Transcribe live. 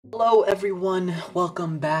Hello everyone,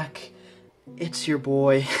 welcome back. It's your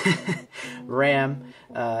boy, Ram,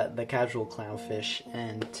 the casual clownfish,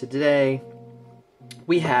 and today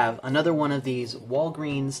we have another one of these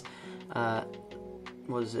Walgreens,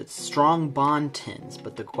 Strong Bond tins,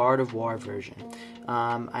 but the Gardevoir version.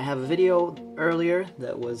 I have a video earlier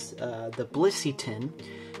that was the Blissey tin,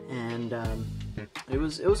 and it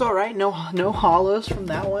was alright, no hollows from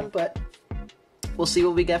that one, but we'll see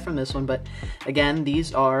what we get from this one. But again,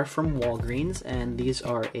 these are from Walgreens, and these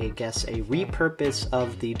are a repurpose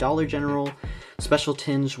of the Dollar General special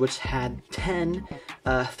tins, which had 10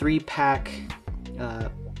 3-pack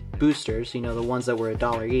boosters, you know, the ones that were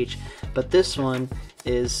 $1 each. But this one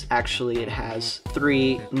is actually, it has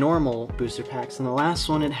 3 normal booster packs, and the last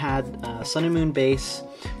one it had Sun and Moon Base,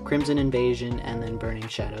 Crimson Invasion, and then Burning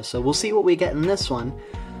Shadow. So we'll see what we get in this one.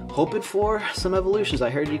 Hoping for some evolutions. I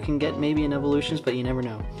heard you can get maybe an evolutions, but you never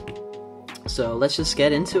know. So let's just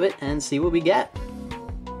get into it and see what we get.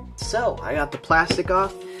 So I got the plastic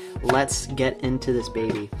off. Let's get into this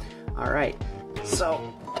baby. Alright,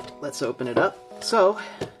 so let's open it up. So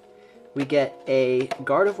we get a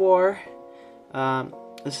Gardevoir.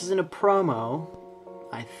 This isn't a promo,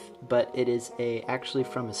 but it is actually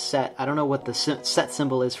from a set. I don't know what the set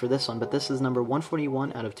symbol is for this one, but this is number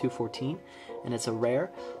 141 out of 214. And it's a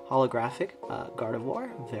rare holographic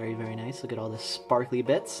Gardevoir. Very, very nice. Look at all the sparkly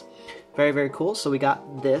bits. Very, very cool. So we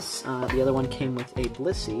got this. The other one came with a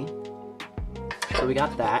Blissey. So we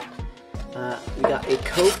got that. We got a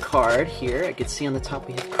code card here. I can see on the top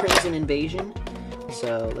we have Crimson Invasion.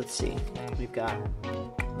 So let's see. We've got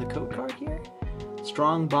the code card here.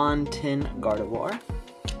 Strong Bond Tin Gardevoir.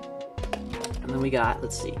 And then we got,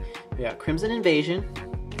 let's see. We got Crimson Invasion.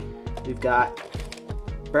 We've got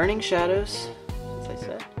Burning Shadows, as I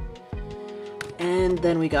said, and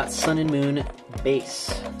then we got Sun and Moon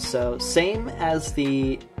Base. So same as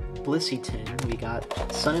the Blissey tin, we got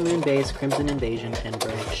Sun and Moon Base, Crimson Invasion, and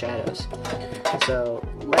Burning Shadows. So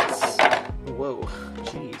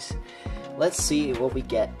let's see what we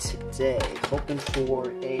get today. Hoping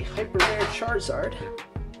for a hyper rare Charizard,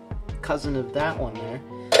 cousin of that one there.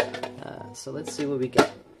 So let's see what we get.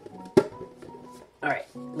 All right,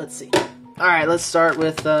 let's see. Alright, let's start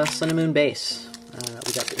with Sun and Moon Base.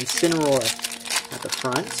 We got the Incineroar at the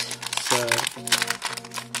front, so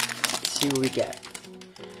let's see what we get.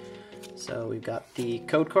 So we've got the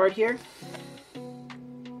code card here.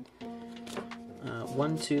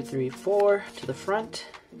 1, 2, 3, 4 to the front.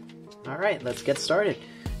 Alright, let's get started.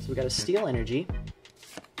 So we got a Steel Energy.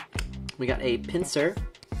 We got a Pinsir.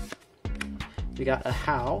 We got a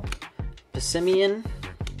How. Passimian,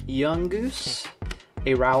 Yungoos,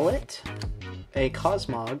 a Rowlet, a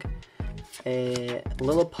Cosmog, a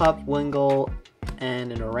Lillipup, Wingull,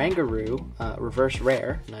 and an Oranguru, reverse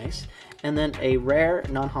rare, nice, and then a rare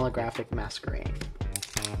non-holographic Masquerain.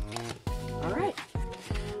 Alright,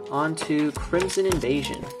 on to Crimson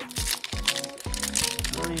Invasion.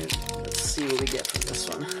 Let's see what we get from this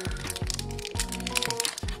one.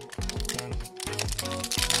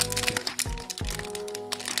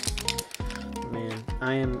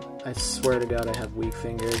 I swear to God, I have weak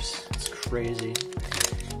fingers. It's crazy.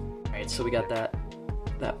 Alright, so we got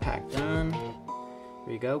that pack done. Here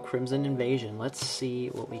we go, Crimson Invasion. Let's see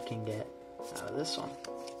what we can get out of this one.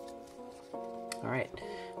 Alright,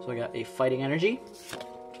 so we got a Fighting Energy.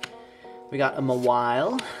 We got a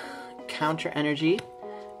Mawile, Counter Energy,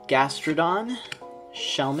 Gastrodon,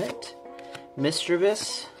 Shelmet,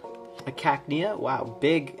 Mischievous, a Cacnea. Wow,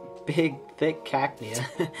 big, thick Cacnea.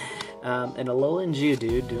 And a Alolan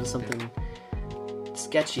Geodude doing something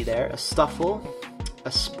sketchy there. A Stuffle, a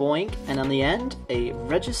Spoink, and on the end, a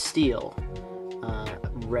Registeel,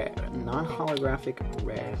 rare, non-holographic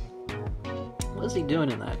rare. What is he doing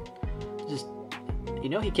in that? Just, you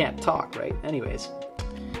know he can't talk, right? Anyways.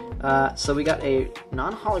 So we got a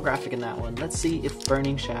non-holographic in that one. Let's see if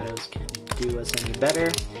Burning Shadows can do us any better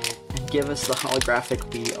and give us the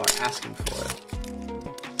holographic we are asking for.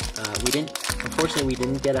 Unfortunately, we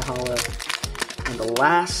didn't get a holo in the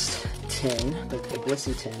last tin, the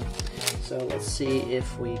Blissey tin. So let's see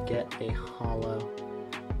if we get a holo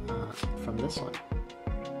from this one.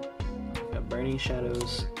 We got Burning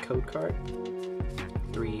Shadows code card.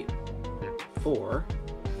 3, 4.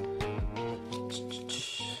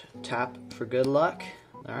 Tap for good luck.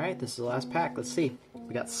 Alright, this is the last pack. Let's see.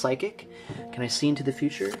 We got Psychic. Can I see into the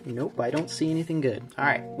future? Nope, I don't see anything good.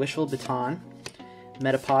 Alright, Wishful Baton.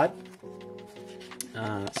 Metapod.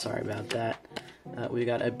 Sorry about that. We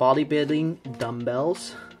got a Bodybuilding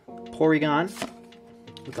Dumbbells. Porygon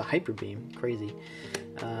with a Hyper Beam. Crazy.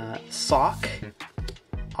 Sock.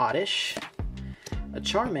 Oddish. A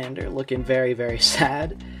Charmander looking very, very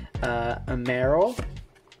sad. a Meryl,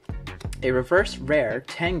 a reverse rare,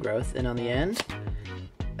 10 growth, and on the end,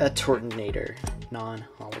 a Tortonator,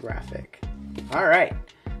 non-holographic. Alright,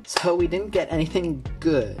 so we didn't get anything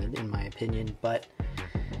good, in my opinion, but...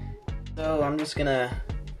 So I'm just gonna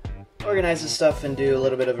organize this stuff and do a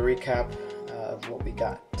little bit of a recap of what we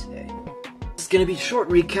got today. It's gonna be a short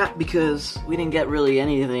recap because we didn't get really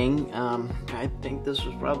anything. I think this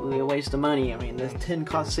was probably a waste of money. I mean, the tin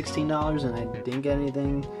cost $16 and I didn't get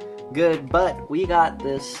anything good, but we got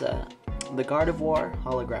this, the Gardevoir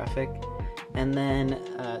holographic, and then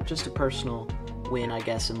just a personal win, I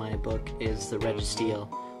guess, in my book is the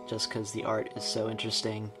Registeel, just because the art is so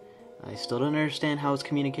interesting. I still don't understand how it's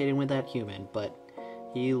communicating with that human, but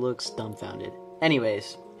he looks dumbfounded.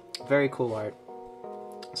 Anyways, very cool art.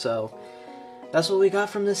 So, that's what we got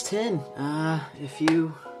from this tin. If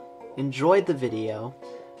you enjoyed the video,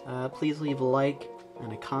 please leave a like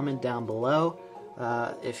and a comment down below.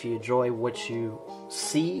 If you enjoy what you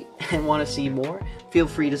see and want to see more, feel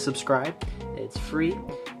free to subscribe. It's free.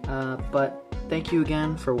 But thank you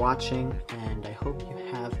again for watching, and I hope you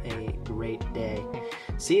have a great day.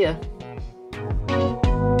 See ya!